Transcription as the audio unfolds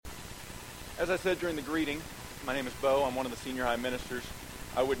As I said during the greeting, my name is Bo. I'm one of the senior high ministers.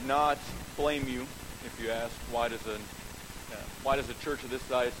 I would not blame you if you asked, why does a church of this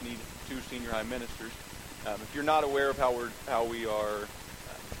size need two senior high ministers? If you're not aware of how we are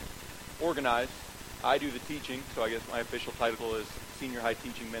organized, I do the teaching, so I guess my official title is senior high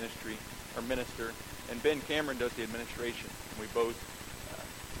teaching ministry or minister, and Ben Cameron does the administration. We both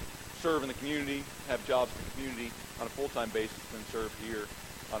serve in the community, have jobs in the community on a full-time basis, and serve here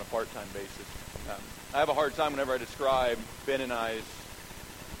on a part-time basis. I have a hard time whenever I describe Ben and I's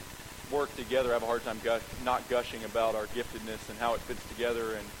work together. I have a hard time not gushing about our giftedness and how it fits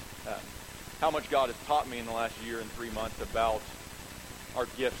together, and how much God has taught me in the last year and 3 months about our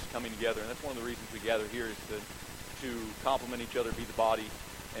gifts coming together. And that's one of the reasons we gather here, is to complement each other, be the body,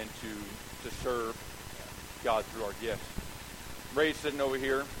 and to serve God through our gifts. Ray's sitting over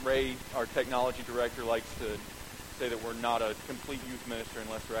here. Ray, our technology director, likes to say that we're not a complete youth minister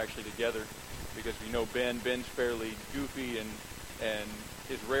unless we're actually together, because we know Ben's fairly goofy and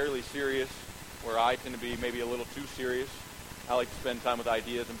is rarely serious, where I tend to be maybe a little too serious. I like to spend time with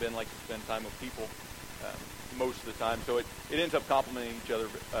ideas, and Ben likes to spend time with people most of the time, so it ends up complementing each other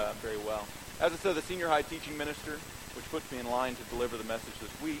very well. As I said, the senior high teaching minister, which puts me in line to deliver the message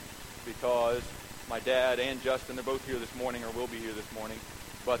this week, because my dad and Justin, they're both here this morning, or will be here this morning,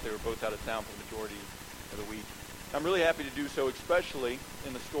 but they were both out of town for the majority of the week. I'm really happy to do so, especially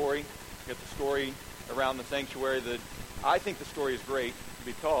in the story. We got the story around the sanctuary. I think the story is great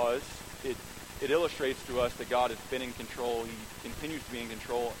because it illustrates to us that God has been in control. He continues to be in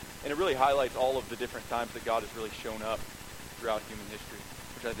control, and it really highlights all of the different times that God has really shown up throughout human history,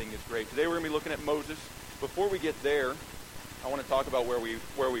 which I think is great. Today we're going to be looking at Moses. Before we get there, I want to talk about where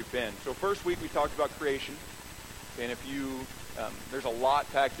we've been. So first week we talked about creation, and there's a lot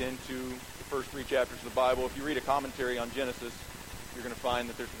packed into the first 3 chapters of the Bible. If you read a commentary on Genesis, you're going to find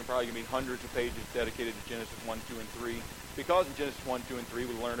that there's probably going to be hundreds of pages dedicated to Genesis 1, 2, and 3. Because in Genesis 1, 2, and 3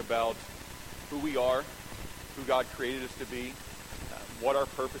 we learn about who we are, who God created us to be, what our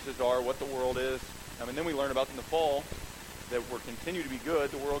purposes are, what the world is. And then we learn about in the fall that we're continue to be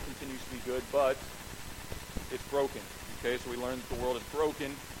good, the world continues to be good, but it's broken. Okay, so we learn that the world is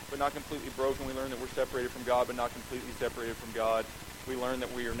broken, but not completely broken. We learn that we're separated from God, but not completely separated from God. We learn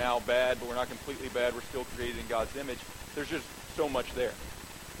that we are now bad, but we're not completely bad. We're still created in God's image. There's just so much there.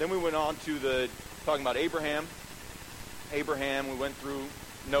 Then we went on to talking about Abraham. We went through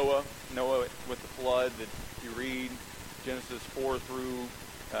Noah with the flood. That you read Genesis 4 through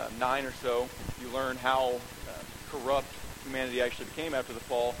 9 or so, you learn how corrupt humanity actually became after the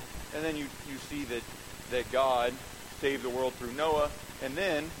fall. And then you see that God saved the world through Noah, and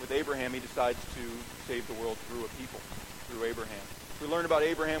then with Abraham he decides to save the world through a people, through Abraham. We learned about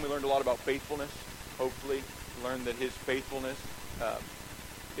Abraham. We learned a lot about faithfulness, hopefully. We learned that his faithfulness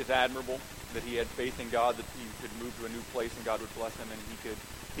is admirable, that he had faith in God, that he could move to a new place and God would bless him, and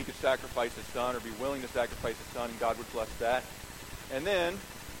he could sacrifice his son, or be willing to sacrifice his son, and God would bless that. And then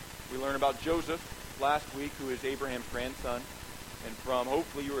we learned about Joseph last week, who is Abraham's grandson, and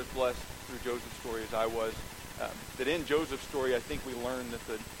hopefully you were as blessed through Joseph's story as I was, that in Joseph's story I think we learned that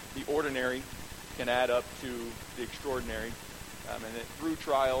the ordinary can add up to the extraordinary, and that through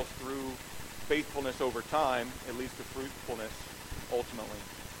trials, through faithfulness over time, it leads to fruitfulness ultimately.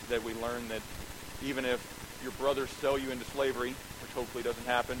 That we learn that even if your brothers sell you into slavery, which hopefully doesn't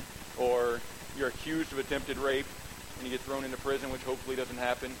happen, or you're accused of attempted rape and you get thrown into prison, which hopefully doesn't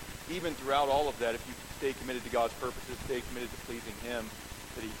happen, even throughout all of that, if you stay committed to God's purposes, stay committed to pleasing him,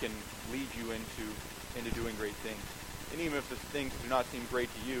 that he can lead you into doing great things. And even if the things do not seem great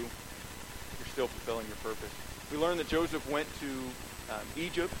to you, you're still fulfilling your purpose. We learned that Joseph went to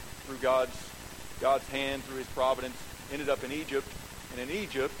Egypt through God's hand, through his providence, ended up in Egypt. And in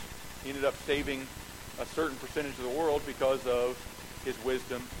Egypt, he ended up saving a certain percentage of the world because of his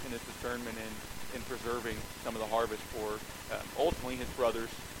wisdom and his discernment in preserving some of the harvest for ultimately his brothers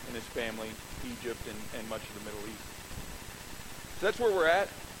and his family, Egypt, and much of the Middle East. So that's where we're at.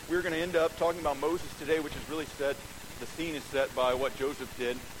 We're going to end up talking about Moses today, which is really the scene is set by what Joseph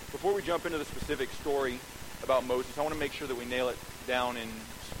did. Before we jump into the specific story about Moses, I want to make sure that we nail it down in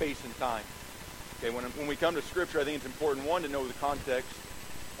space and time. Okay, when we come to Scripture, I think it's important, one, to know the context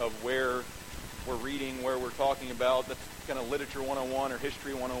of where we're reading, where we're talking about. That's kind of literature 101 or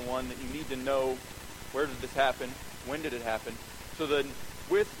history 101, that you need to know, where did this happen, when did it happen. So then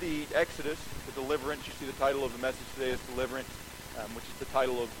with the Exodus, the Deliverance, you see the title of the message today is Deliverance, which is the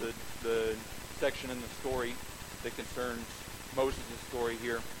title of the section in the story that concerns Moses' story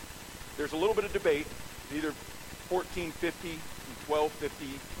here. There's a little bit of debate. Either 1450 and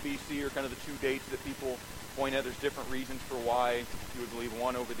 1250 BC are kind of the two dates that people point out there's different reasons for why you would believe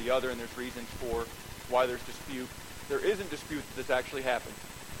one over the other, and there's reasons for why there's dispute. There isn't dispute that this actually happened.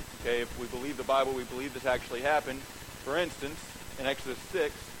 Okay, if we believe the Bible, we believe this actually happened. For instance, in Exodus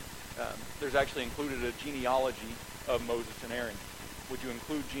 6, there's actually included a genealogy of Moses and Aaron. Would you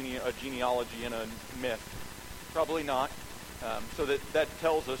include a genealogy in a myth? Probably not. So that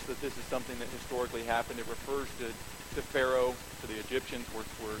tells us that this is something that historically happened. It refers to Pharaoh, to the Egyptians, which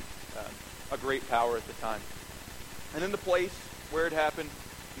were a great power at the time. And then the place where it happened,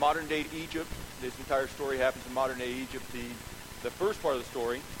 modern-day Egypt. This entire story happens in modern-day Egypt. The first part of the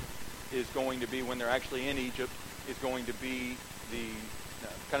story is going to be when they're actually in Egypt, is going to be the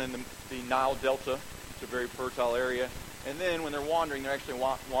kind of the Nile Delta. It's a very fertile area. And then when they're wandering, they're actually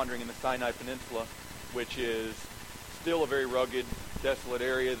wandering in the Sinai Peninsula, which is still a very rugged, desolate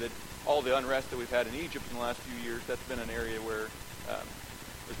area. That all the unrest that we've had in Egypt in the last few years, that's been an area where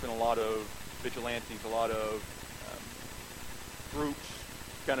there's been a lot of vigilantes, a lot of groups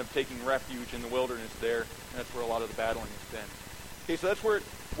kind of taking refuge in the wilderness there, and that's where a lot of the battling has been. Okay, so that's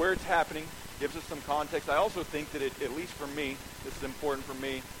where it's happening. Gives us some context. I also think that at least for me, this is important for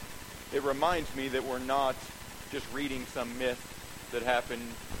me, it reminds me that we're not just reading some myth that happened,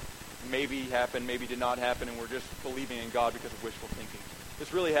 maybe did not happen, and we're just believing in God because of wishful thinking.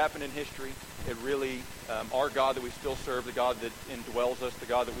 This really happened in history. It really, our God that we still serve, the God that indwells us, the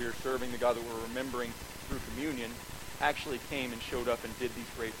God that we are serving, the God that we're remembering through communion, actually came and showed up and did these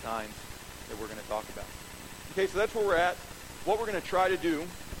great signs that we're going to talk about. Okay, so that's where we're at. What we're going to try to do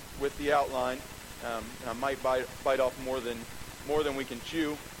with the outline, and I might bite off more than we can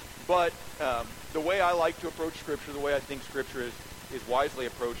chew, but the way I like to approach Scripture, the way I think Scripture is wisely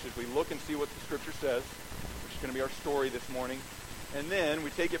approached, is we look and see what the Scripture says, which is going to be our story this morning, and then we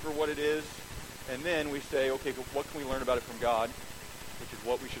take it for what it is, and then we say, okay, what can we learn about it from God, which is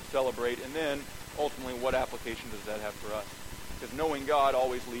what we should celebrate, and then ultimately what application does that have for us? Because knowing God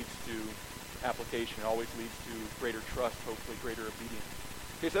always leads to application. It always leads to greater trust, hopefully greater obedience.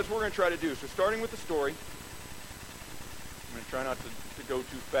 Okay, so that's what we're going to try to do. So starting with the story, I'm going to try not to go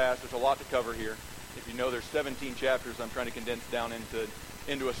too fast. There's a lot to cover here. If you know, there's 17 chapters I'm trying to condense down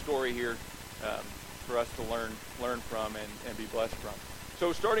into a story here for us to learn from and be blessed from.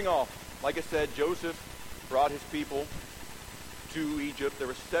 So starting off, like I said, Joseph brought his people to Egypt. There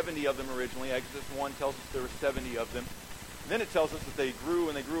were 70 of them originally. Exodus 1 tells us there were 70 of them. And then it tells us that they grew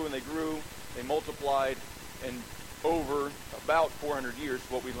and they grew and they grew. They multiplied, and over about 400 years,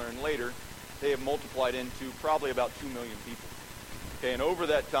 what we learn later, they have multiplied into probably about 2 million people. Okay, and over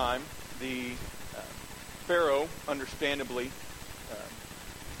that time, the Pharaoh, understandably,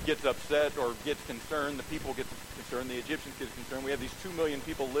 gets upset or gets concerned. The people get concerned. The Egyptians get concerned. We have these 2 million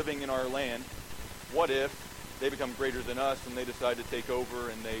people living in our land. What if they become greater than us and they decide to take over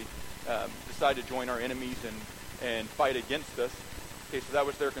and they decide to join our enemies and fight against us? Okay, so that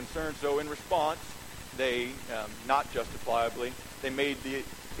was their concern. So in response, they, not justifiably, they made the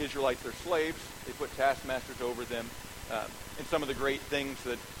Israelites their slaves. They put taskmasters over them. And some of the great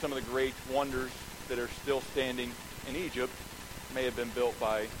wonders that are still standing in Egypt may have been built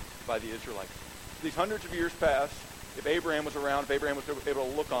by the Israelites. These hundreds of years pass. If Abraham was around, if Abraham was able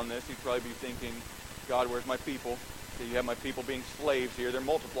to look on this, he'd probably be thinking, God, where's my people? So you have my people being slaves here. They're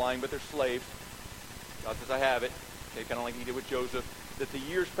multiplying, but they're slaves. God says, I have it. Okay, kind of like he did with Joseph. That the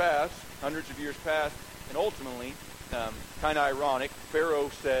years pass, hundreds of years pass, and ultimately, kind of ironic, Pharaoh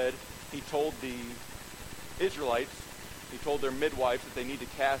said, he told the Israelites, he told their midwives that they need to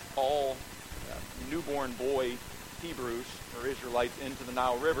cast all newborn boy Hebrews or Israelites into the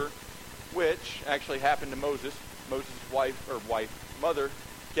Nile River, which actually happened to Moses. Moses' mother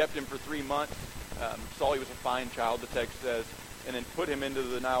kept him for 3 months, saw he was a fine child, the text says, and then put him into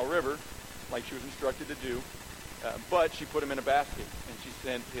the Nile River, like she was instructed to do. But she put him in a basket, and she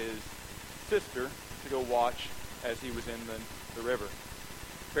sent his sister to go watch as he was in the river.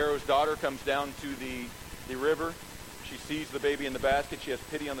 Pharaoh's daughter comes down to the river. She sees the baby in the basket. She has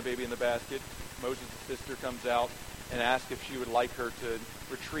pity on the baby in the basket. Moses' sister comes out and asks if she would like her to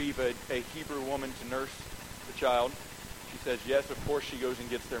retrieve a Hebrew woman to nurse the child. She says yes. Of course, she goes and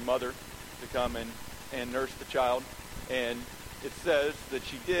gets their mother to come and nurse the child. And it says that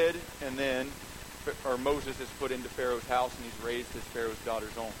she did, and then Moses is put into Pharaoh's house, and he's raised as Pharaoh's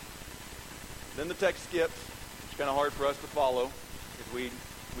daughter's own. Then the text skips. It's kind of hard for us to follow because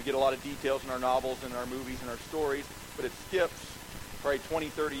we get a lot of details in our novels and our movies and our stories, but it skips probably 20,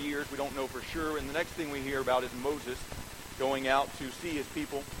 30 years. We don't know for sure. And the next thing we hear about is Moses going out to see his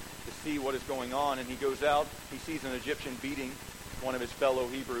people, to see what is going on. And he goes out. He sees an Egyptian beating one of his fellow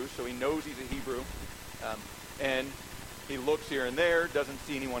Hebrews, so he knows he's a Hebrew. And he looks here and there, doesn't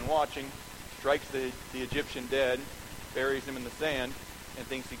see anyone watching. strikes the Egyptian dead, buries him in the sand, and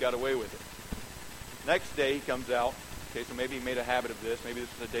thinks he got away with it. Next day he comes out. Okay, so maybe he made a habit of this. Maybe this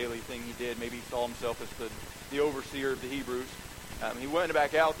was a daily thing he did. Maybe he saw himself as the overseer of the Hebrews. He went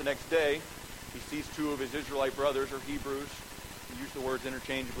back out the next day. He sees two of his Israelite brothers, or Hebrews, he used the words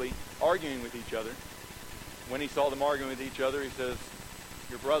interchangeably, arguing with each other. When he saw them arguing with each other, he says,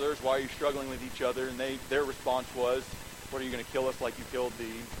 "Your brothers, why are you struggling with each other?" And their response was, "What, are you going to kill us like you killed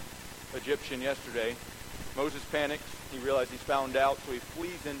the Egyptian yesterday?" Moses panics. He realizes he's found out, so he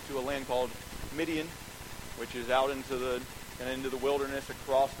flees into a land called Midian, which is out into the wilderness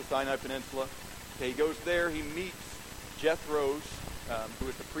across the Sinai Peninsula. Okay, he goes there. He meets Jethro's, who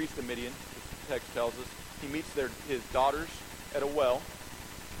is the priest of Midian, as the text tells us. He meets his daughters at a well.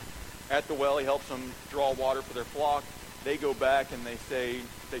 At the well, he helps them draw water for their flock. They go back and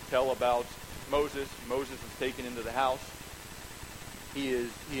they tell about Moses. Moses is taken into the house. He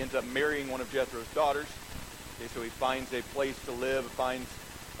ends up marrying one of Jethro's daughters. Okay, so he finds a place to live, finds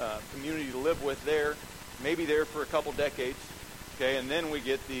community to live with there, maybe there for a couple decades. Okay, and then we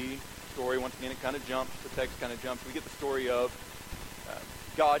get the story. Once again, it kind of jumps. The text kind of jumps. We get the story of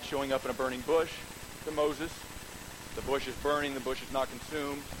God showing up in a burning bush to Moses. The bush is burning. The bush is not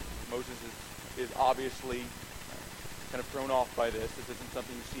consumed. Moses is obviously kind of thrown off by this. This isn't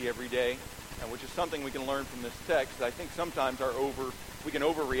something you see every day, which is something we can learn from this text. I think sometimes we can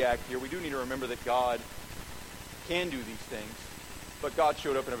overreact here. We do need to remember that God can do these things, but God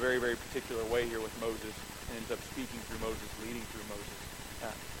showed up in a very, very particular way here with Moses and ends up speaking through Moses, leading through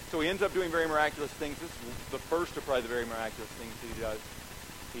Moses. So he ends up doing very miraculous things. This is the first of probably the very miraculous things that he does.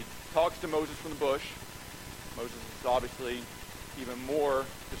 He talks to Moses from the bush. Moses is obviously even more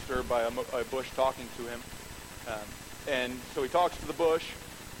disturbed by a bush talking to him. And so he talks to the bush.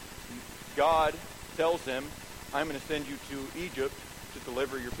 God tells him, "I'm going to send you to Egypt to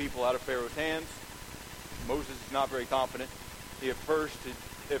deliver your people out of Pharaoh's hands." Moses is not very confident. He at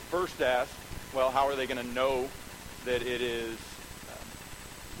first asks, "Well, how are they going to know that it is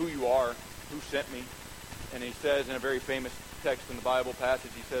who you are, who sent me?" And he says in a very famous text in the Bible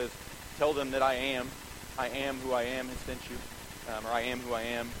passage, he says, "Tell them that I am who I am has sent you." Or "I am who I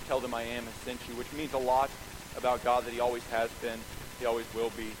am, tell them I am has sent you," which means a lot about God, that he always has been, he always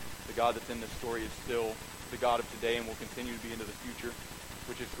will be. The God that's in this story is still the God of today and will continue to be into the future,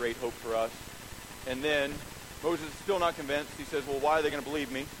 which is great hope for us. And then Moses is still not convinced. He says, "Well, why are they going to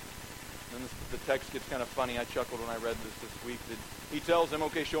believe me?" And the text gets kind of funny. I chuckled when I read this week. That he tells them,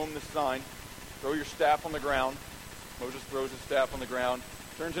 "Okay, show them this sign. Throw your staff on the ground." Moses throws his staff on the ground,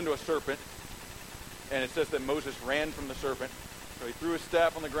 turns into a serpent, and it says that Moses ran from the serpent. So he threw his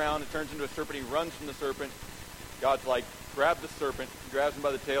staff on the ground, it turns into a serpent, he runs from the serpent. God's like, "Grab the serpent," grabs him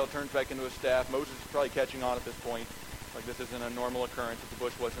by the tail, turns back into a staff. Moses is probably catching on at this point. Like, this isn't a normal occurrence, if the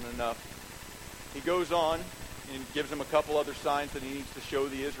bush wasn't enough. He goes on and gives them a couple other signs that he needs to show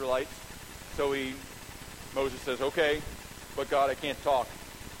the Israelites. So Moses says, "Okay, but God, I can't talk,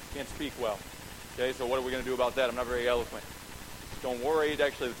 can't speak well. Okay, so what are we going to do about that? I'm not very eloquent." "Don't worry."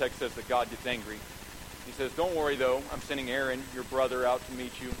 Actually, the text says that God gets angry. He says, "Don't worry, though. I'm sending Aaron, your brother, out to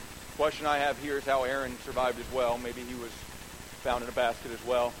meet you." The question I have here is how Aaron survived as well. Maybe he was found in a basket as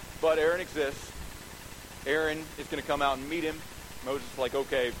well. But Aaron exists. Aaron is going to come out and meet him. Moses is like,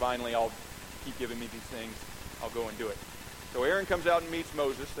 "Okay, finally, I'll keep giving me these things. I'll go and do it." So Aaron comes out and meets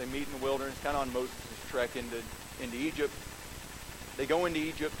Moses. They meet in the wilderness, kind of on Moses' trek into Egypt. They go into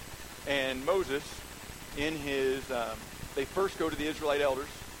Egypt, and Moses, they first go to the Israelite elders,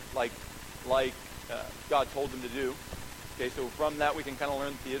 like God told them to do. Okay, so from that we can kind of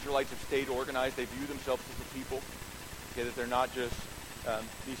learn that the Israelites have stayed organized. They view themselves as a people. Okay, that they're not just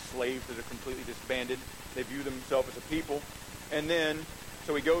these slaves that are completely disbanded. They view themselves as a people. And then,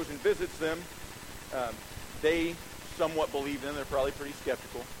 so he goes and visits them. They somewhat believe them. They're probably pretty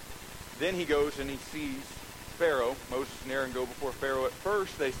skeptical. Then he goes and he sees Pharaoh. Moses and Aaron go before Pharaoh. At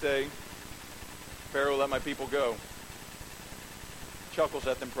first they say, "Pharaoh, let my people go." Chuckles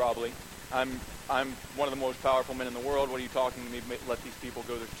at them probably. I'm one of the most powerful men in the world. What are you talking to me? Let these people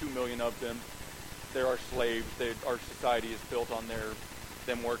go. There's 2 million of them. There are slaves. Our society is built on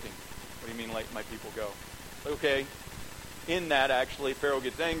them working. What do you mean, let my people go? Okay. In that, actually, Pharaoh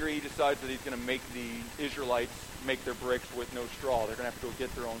gets angry. He decides that he's going to make the Israelites make their bricks with no straw. They're going to have to go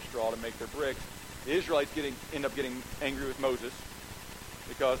get their own straw to make their bricks. The Israelites end up getting angry with Moses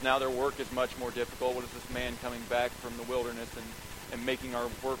because now their work is much more difficult. What is this man coming back from the wilderness and making our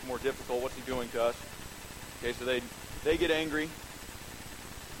work more difficult? What's he doing to us? Okay, so they get angry.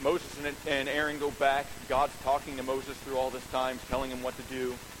 Moses and Aaron go back. God's talking to Moses through all this time, telling him what to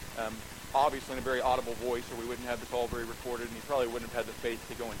do. Obviously in a very audible voice, or we wouldn't have this all very recorded, and he probably wouldn't have had the faith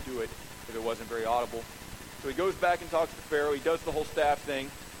to go and do it. if it wasn't very audible. So he goes back and talks to Pharaoh. He does the whole staff thing,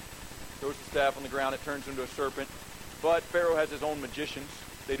 throws the staff on the ground, it turns into a serpent. But Pharaoh has his own magicians.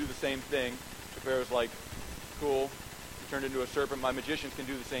 They do the same thing. So Pharaoh's like, cool, you turned into a serpent. My magicians can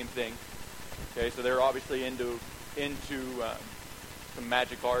do the same thing. Okay, so they're obviously into some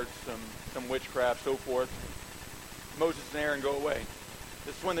magic arts, some witchcraft, so forth. Moses and Aaron go away.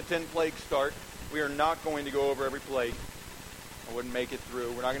 This is when the 10 plagues start. We are not going to go over every plague. I wouldn't make it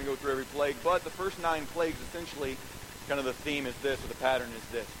through. We're not going to go through every plague, but the first 9 plagues, essentially, kind of the theme is this, or the pattern is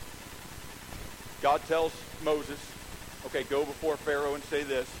this. God tells Moses, okay, go before Pharaoh and say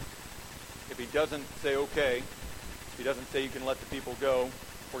this. If he doesn't say okay, if he doesn't say you can let the people go,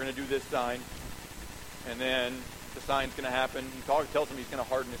 we're going to do this sign. And then the sign's going to happen. He tells him he's going to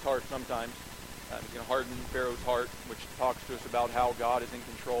harden his heart sometimes. He's going to harden Pharaoh's heart, which talks to us about how God is in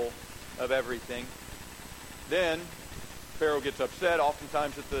control of everything. Then Pharaoh gets upset.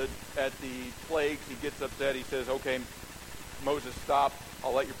 Oftentimes at the plagues, he gets upset. He says, okay, Moses, stop.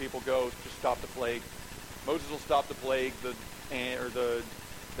 I'll let your people go. Just stop the plague. Moses will stop the plague, the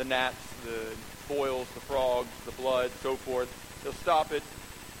gnats, the boils, the frogs, the blood, so forth. He'll stop it.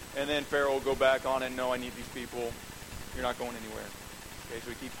 And then Pharaoh will go back on and, no, I need these people. You're not going anywhere. Okay, so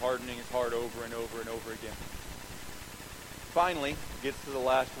he keeps hardening his heart over and over and over again. Finally, gets to the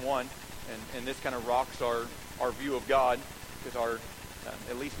last one, and this kind of rocks our view of God, because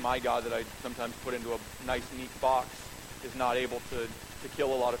at least my God that I sometimes put into a nice, neat box is not able to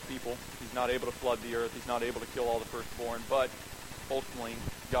kill a lot of people. He's not able to flood the earth. He's not able to kill all the firstborn. But ultimately,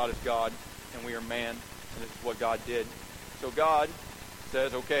 God is God, and we are man, and this is what God did. So God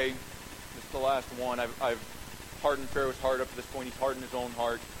says, okay, this is the last one. I've hardened Pharaoh's heart up to this point. He's hardened his own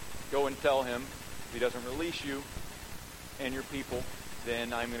heart. Go and tell him, if he doesn't release you and your people,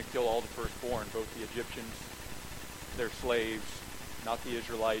 then I'm going to kill all the firstborn, both the Egyptians, their slaves, not the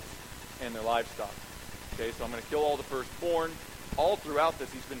Israelites, and their livestock. Okay, so I'm going to kill all the firstborn. All throughout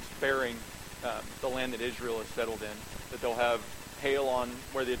this, he's been sparing the land that Israel has settled in, that they'll have hail on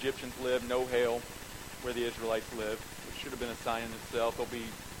where the Egyptians live, no hail where the Israelites live, which should have been a sign in itself.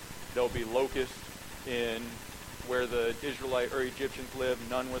 There'll be locusts in where the Israelite or Egyptians live,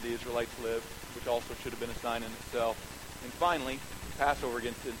 none where the Israelites live, which also should have been a sign in itself. And finally, Passover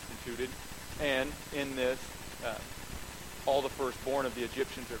gets instituted, and in this, all the firstborn of the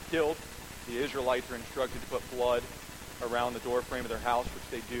Egyptians are killed. The Israelites are instructed to put blood around the doorframe of their house,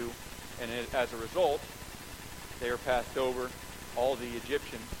 which they do, and as a result, they are passed over. All the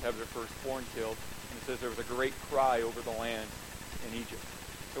Egyptians have their firstborn killed, and it says there was a great cry over the land in Egypt.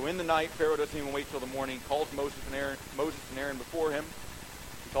 So in the night, Pharaoh doesn't even wait till the morning. He calls Moses and Aaron before him.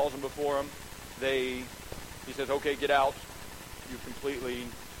 He calls them before him. He says, okay, get out. You've completely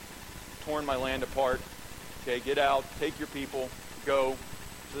torn my land apart. Okay, get out. Take your people. Go.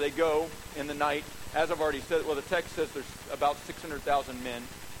 So they go in the night. As I've already said, well, the text says there's about 600,000 men,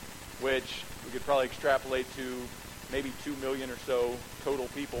 which we could probably extrapolate to maybe 2 million or so total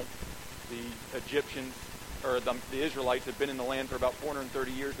people. The Egyptians, or the Israelites, have been in the land for about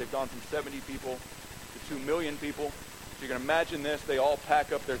 430 years. They've gone from 70 people to 2 million people. So you can imagine this. They all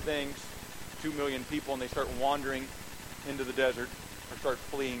pack up their things, 2 million people, and they start wandering into the desert, or start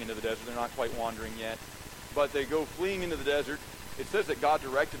fleeing into the desert. They're not quite wandering yet. But they go fleeing into the desert. It says that God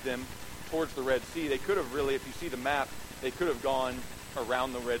directed them towards the Red Sea. They could have really, if you see the map, they could have gone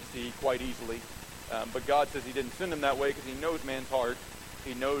around the Red Sea quite easily. But God says he didn't send them that way because he knows man's heart.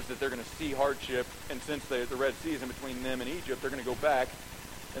 He knows that they're going to see hardship, and since the Red Sea is in between them and Egypt, they're going to go back,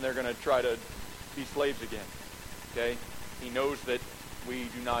 and they're going to try to be slaves again. Okay? He knows that we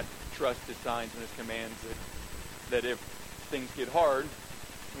do not trust his signs and his commands, that if things get hard,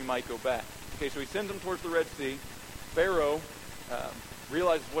 we might go back. Okay, so he sends them towards the Red Sea. Pharaoh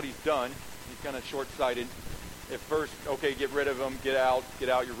realizes what he's done. He's kind of short-sighted. At first, okay, get rid of them, get out,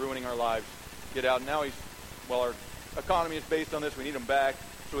 you're ruining our lives. Get out. Now our economy is based on this, we need them back.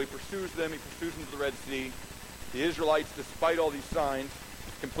 So he pursues them to the Red Sea. The Israelites, despite all these signs,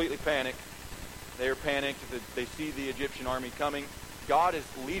 completely panic. They are panicked. They see the Egyptian army coming. God is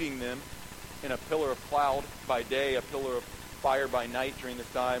leading them in a pillar of cloud by day, a pillar of fire by night during this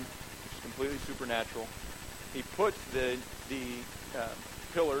time, which is completely supernatural. He puts the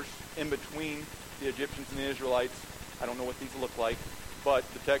pillars in between the Egyptians and the Israelites. I don't know what these look like, but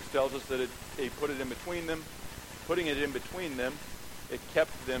the text tells us that they put it in between them. Putting it in between them, it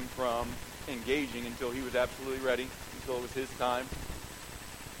kept them from engaging until he was absolutely ready, until it was his time.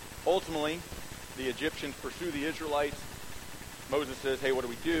 Ultimately, the Egyptians pursue the Israelites. Moses says, hey, what do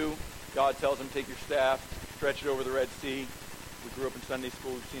we do? God tells him, take your staff, stretch it over the Red Sea. We grew up in Sunday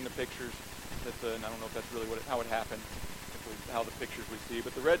school. We've seen the pictures. And I don't know if that's really how it happened. If exactly how the pictures we see.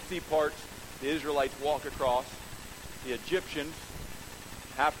 But the Red Sea parts, the Israelites walk across. The Egyptians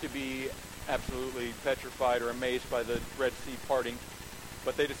have to be absolutely petrified or amazed by the Red Sea parting.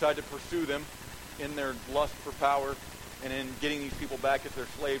 But they decide to pursue them in their lust for power and in getting these people back as their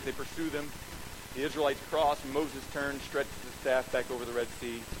slaves. They pursue them. The Israelites cross. Moses turns, stretches his staff back over the Red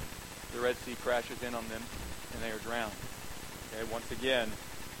Sea. The Red Sea crashes in on them, and they are drowned. Okay, once again,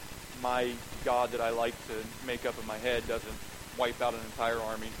 my God that I like to make up in my head doesn't wipe out an entire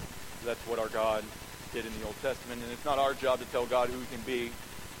army. That's what our God did in the Old Testament. And it's not our job to tell God who he can be,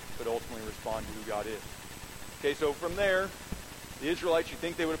 but ultimately respond to who God is. Okay, so from there, the Israelites, you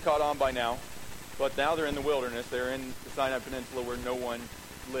think they would have caught on by now, but now they're in the wilderness. They're in the Sinai Peninsula where no one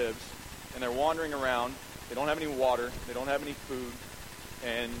lives, and they're wandering around. They don't have any water. They don't have any food,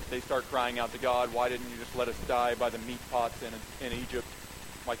 and they start crying out to God, why didn't you just let us die by the meat pots in Egypt?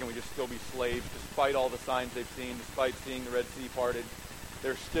 Why can't we just still be slaves? Despite all the signs they've seen, despite seeing the Red Sea parted,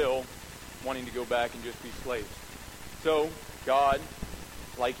 they're still wanting to go back and just be slaves. So God,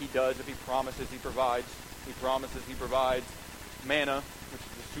 like he does, if he promises, he provides. He promises, he provides manna, which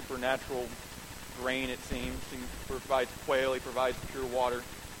is a supernatural grain, it seems. He provides quail, he provides pure water.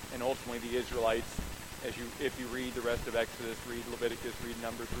 And ultimately the Israelites, if you read the rest of Exodus, read Leviticus, read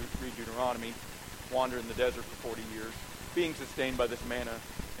Numbers, read Deuteronomy, wander in the desert for 40 years, being sustained by this manna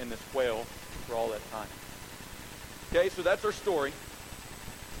and this quail for all that time. Okay, so that's our story.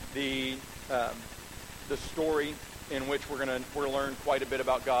 The story in which we're going to learn quite a bit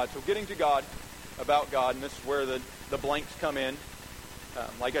about God. So getting to God, about God, and this is where the blanks come in.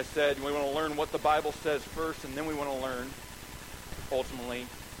 Like I said, we want to learn what the Bible says first, and then we want to learn, ultimately,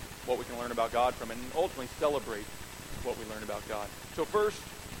 what we can learn about God from it, and ultimately celebrate what we learn about God. So first,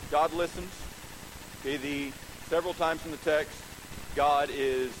 God listens. Okay, several times in the text, God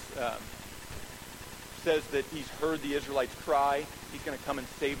says that he's heard the Israelites cry. He's going to come and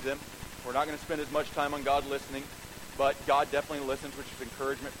save them. We're not going to spend as much time on God listening, but God definitely listens, which is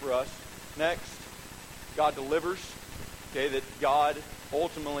encouragement for us. Next, God delivers. Okay, that God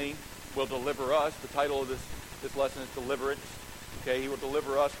ultimately will deliver us. The title of this lesson is Deliverance. Okay, he will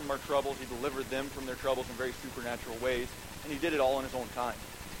deliver us from our troubles. He delivered them from their troubles in very supernatural ways, and he did it all in his own time.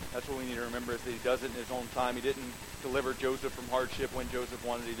 That's what we need to remember, is that he does it in his own time. He didn't deliver Joseph from hardship when Joseph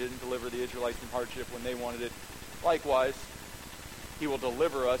wanted it. He didn't deliver the Israelites from hardship when they wanted it. Likewise, he will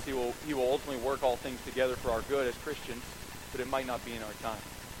deliver us. He will ultimately work all things together for our good as Christians, but it might not be in our time.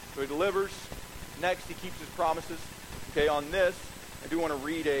 So he delivers. Next, he keeps his promises. Okay, on this, I do want to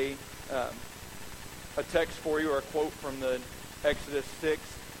read a text for you, or a quote from the Exodus 6.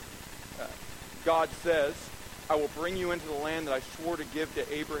 God says, I will bring you into the land that I swore to give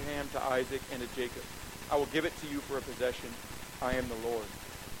to Abraham, to Isaac, and to Jacob. I will give it to you for a possession. I am the Lord.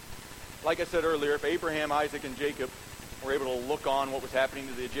 Like I said earlier, if Abraham, Isaac, and Jacob were able to look on what was happening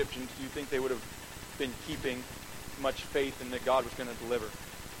to the Egyptians, do you think they would have been keeping much faith in that God was going to deliver?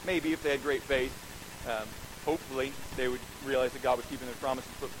 Maybe, if they had great faith. Hopefully, they would realize that God was keeping their promises.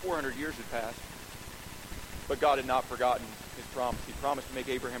 But 400 years had passed. But God had not forgotten his promise. He promised to make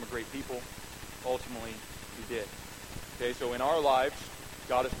Abraham a great people. Ultimately, he did. Okay, so in our lives,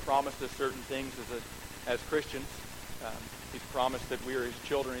 God has promised us certain things as Christians. He's promised that we are his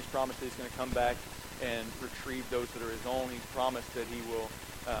children. He's promised that he's going to come back and retrieve those that are his own. He's promised that he will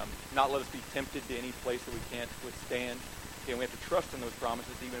not let us be tempted to any place that we can't withstand. Okay, and we have to trust in those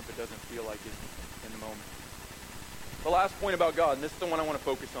promises, even if it doesn't feel like it in the moment. The last point about God, and this is the one I want to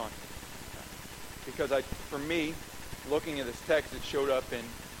focus on, because for me, looking at this text, it showed up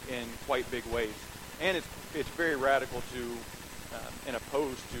in quite big ways, and it's very radical to and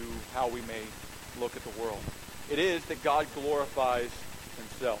opposed to how we may look at the world. It is that God glorifies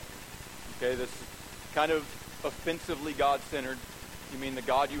himself. Okay, this is kind of offensively God-centered. You mean the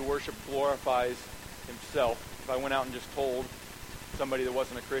God you worship glorifies himself. If I went out and just told somebody that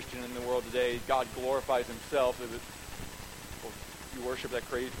wasn't a Christian in the world today, God glorifies himself, you worship a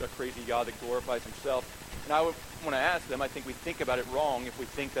crazy God that glorifies himself. And I would want to ask them, I think we think about it wrong if we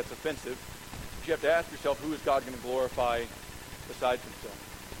think that's offensive. But you have to ask yourself, who is God going to glorify besides himself?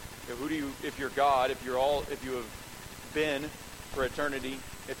 If you're God, if you have been for eternity,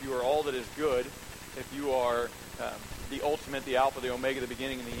 if you are all that is good, if you are the ultimate, the Alpha, the Omega, the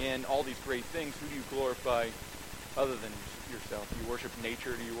beginning and the end, all these great things, who do you glorify other than yourself? Do you worship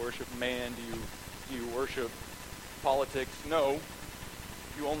nature? Do you worship man? Do you worship politics? No,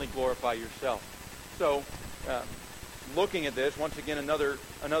 you only glorify yourself. So, looking at this, once again, another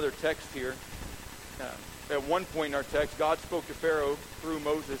text here. At one point in our text, God spoke to Pharaoh through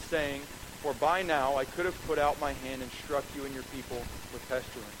Moses, saying, "For by now I could have put out my hand and struck you and your people with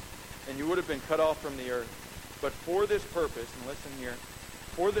pestilence, and you would have been cut off from the earth. But for this purpose, and listen here,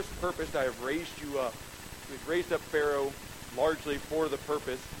 for this purpose I have raised you up. We've raised up Pharaoh largely for the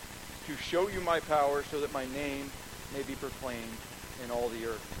purpose to show you my power so that my name may be proclaimed in all the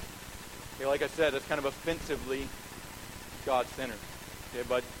earth. Okay, like I said, that's kind of offensively God-centered. Okay,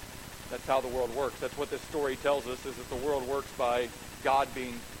 but that's how the world works. That's what this story tells us, is that the world works by God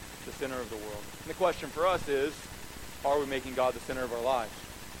being the center of the world. And the question for us is, are we making God the center of our lives?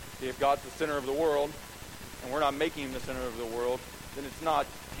 Okay, if God's the center of the world, and we're not making him the center of the world, then it's not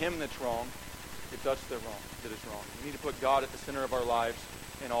him that's wrong, it's us that is wrong. We need to put God at the center of our lives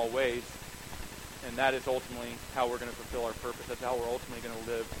in all ways, and that is ultimately how we're going to fulfill our purpose. That's how we're ultimately going to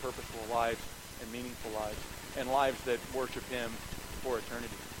live purposeful lives and meaningful lives, and lives that worship him for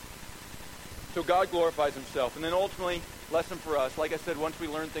eternity. So God glorifies himself. And then ultimately, lesson for us, like I said, once we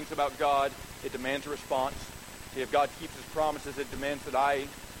learn things about God, it demands a response. If God keeps his promises, it demands that I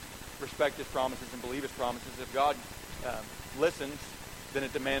respect his promises and believe his promises. If God listens, then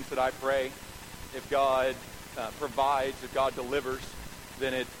it demands that I pray. If God provides, if God delivers,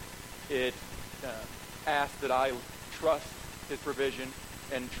 then it asks that I trust his provision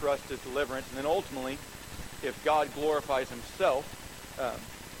and trust his deliverance. And then ultimately, if God glorifies himself,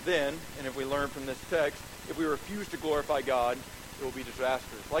 then, and if we learn from this text, if we refuse to glorify God, it will be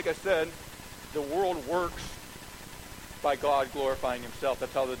disastrous. Like I said, the world works by God glorifying himself.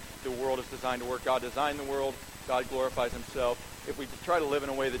 That's how the world is designed to work. God designed the world. God glorifies himself. If we try to live in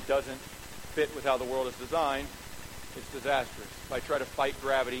a way that doesn't fit with how the world is designed, it's disastrous. If I try to fight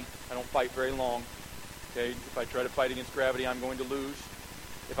gravity, I don't fight very long. Okay? If I try to fight against gravity, I'm going to lose.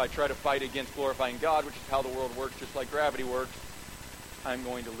 If I try to fight against glorifying God, which is how the world works, just like gravity works, I'm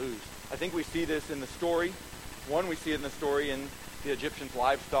going to lose. I think we see this in the story. One, we see it in the story in the Egyptians'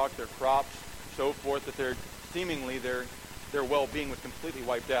 livestock, their crops, so forth, that seemingly their well-being was completely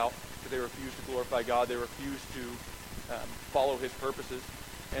wiped out because they refused to glorify God. They refused to follow his purposes.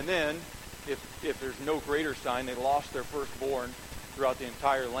 And then, if there's no greater sign, they lost their firstborn throughout the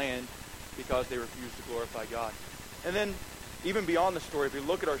entire land because they refused to glorify God. And then, even beyond the story, if we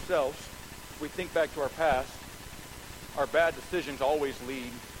look at ourselves, if we think back to our past, our bad decisions always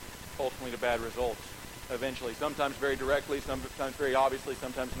lead ultimately to bad results eventually. Sometimes very directly, sometimes very obviously,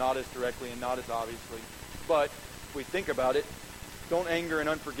 sometimes not as directly and not as obviously. But if we think about it, don't anger and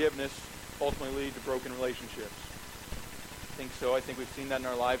unforgiveness ultimately lead to broken relationships? I think so. I think we've seen that in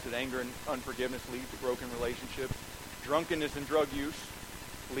our lives, that anger and unforgiveness lead to broken relationships. Drunkenness and drug use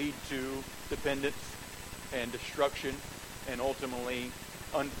lead to dependence and destruction and ultimately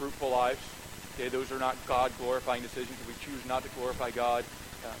unfruitful lives. Okay, those are not God-glorifying decisions. If we choose not to glorify God,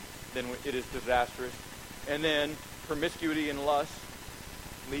 then it is disastrous. And then promiscuity and lust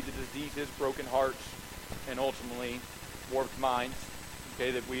lead to diseases, broken hearts, and ultimately warped minds.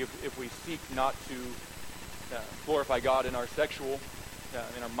 Okay, that if we seek not to glorify God in our sexual,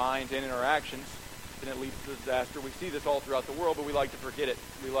 in our minds and in our actions, then it leads to disaster. We see this all throughout the world, but we like to forget it.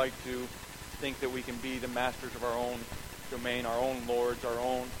 We like to think that we can be the masters of our own domain, our own lords, our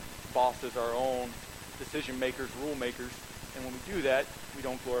own bosses, our own decision makers, rule makers. And when we do that, we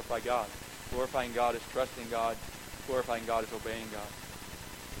don't glorify God. Glorifying God is trusting God. Glorifying God is obeying God.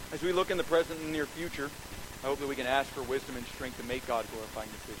 As we look in the present and near future, I hope that we can ask for wisdom and strength to make God-glorifying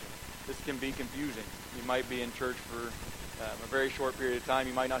decisions. This can be confusing. You might be in church for a very short period of time.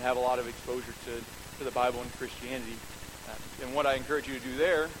 You might not have a lot of exposure to the Bible and Christianity. And what I encourage you to do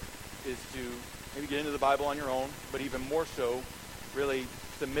there is to maybe get into the Bible on your own, but even more so, really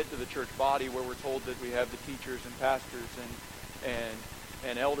submit to the church body, where we're told that we have the teachers and pastors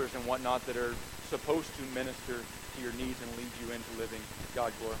and elders and whatnot that are supposed to minister to your needs and lead you into living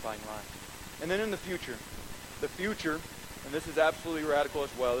God-glorifying lives. And then in the future, and this is absolutely radical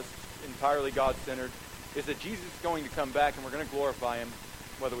as well, this is entirely God-centered, is that Jesus is going to come back and we're going to glorify him,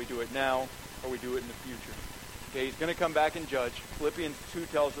 whether we do it now or we do it in the future. Okay, he's going to come back and judge. Philippians 2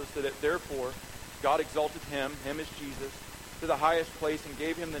 tells us that therefore God exalted him as Jesus, to the highest place and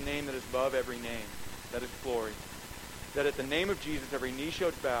gave him the name that is above every name, that is glory. That at the name of Jesus every knee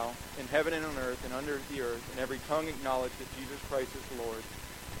shall bow, in heaven and on earth and under the earth, and every tongue acknowledge that Jesus Christ is Lord.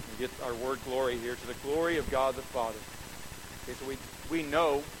 We get our word glory here, to the glory of God the Father. Okay, so we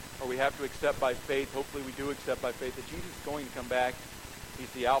know, or we have to accept by faith, hopefully we do accept by faith, that Jesus is going to come back.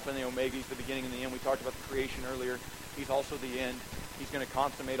 He's the Alpha and the Omega. He's the beginning and the end. We talked about the creation earlier. He's also the end. He's going to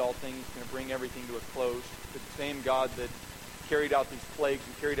consummate all things. He's going to bring everything to a close. It's the same God that carried out these plagues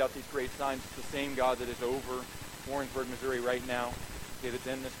and carried out these great signs. It's the same God that is over Warrensburg, Missouri right now, okay, that's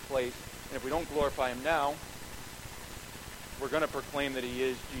in this place. And if we don't glorify him now, we're going to proclaim that he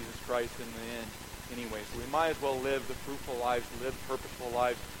is Jesus Christ in the end anyway. So we might as well live the fruitful lives, live purposeful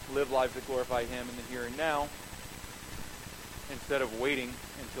lives, live lives that glorify him in the here and now, instead of waiting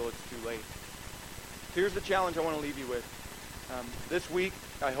until it's too late. So here's the challenge I want to leave you with. This week,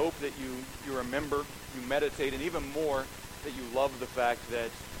 I hope that you remember, you meditate, and even more, that you love the fact that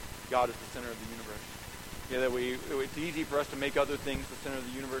God is the center of the universe. Yeah, that it's easy for us to make other things the center of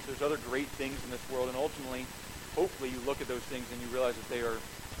the universe. There's other great things in this world, and ultimately, hopefully you look at those things and you realize that they are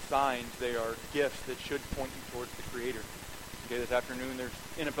signs, they are gifts that should point you towards the Creator. Okay, this afternoon there's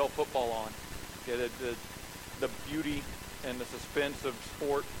NFL football on. Okay, the beauty and the suspense of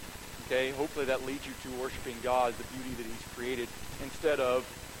sport. Okay, hopefully that leads you to worshiping God, the beauty that He's created, instead of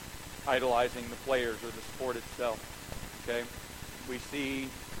idolizing the players or the sport itself. Okay, we see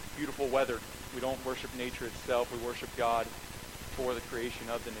beautiful weather. We don't worship nature itself. We worship God for the creation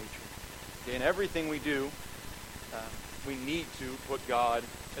of the nature. Okay, in everything we do, we need to put God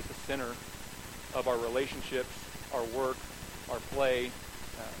at the center of our relationships, our work, our play,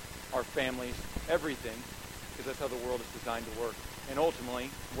 our families, everything, because that's how the world is designed to work. And ultimately,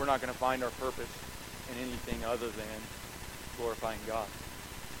 we're not going to find our purpose in anything other than glorifying God.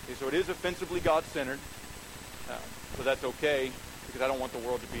 Okay, so it is offensively God-centered, but that's okay, because I don't want the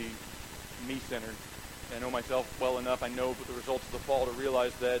world to be me-centered. I know myself well enough, I know with the results of the fall, to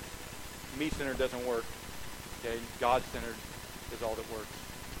realize that me-centered doesn't work. Okay, God-centered is all that works.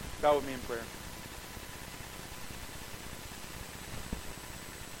 Bow with me in prayer.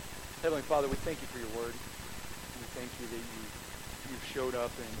 Heavenly Father, we thank you for your word. We thank you that you've showed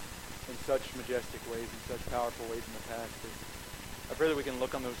up in such majestic ways, in such powerful ways in the past. I pray that we can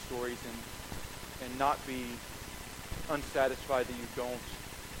look on those stories and not be unsatisfied that you don't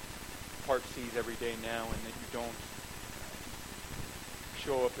part seas every day now, and that you don't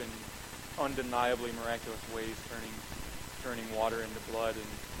show up in undeniably miraculous ways, turning water into blood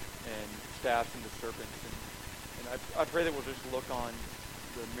and staffs into serpents. And I pray that we'll just look on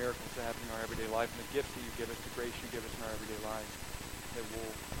the miracles that happen in our everyday life and the gifts that you give us, the grace you give us in our everyday lives.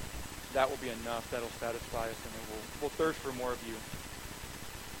 That will be enough. That'll satisfy us, and we'll thirst for more of you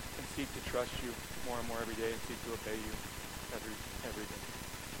and seek to trust you more and more every day and seek to obey you every day.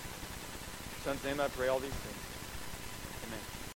 In your Son's name I pray all these things. Amen.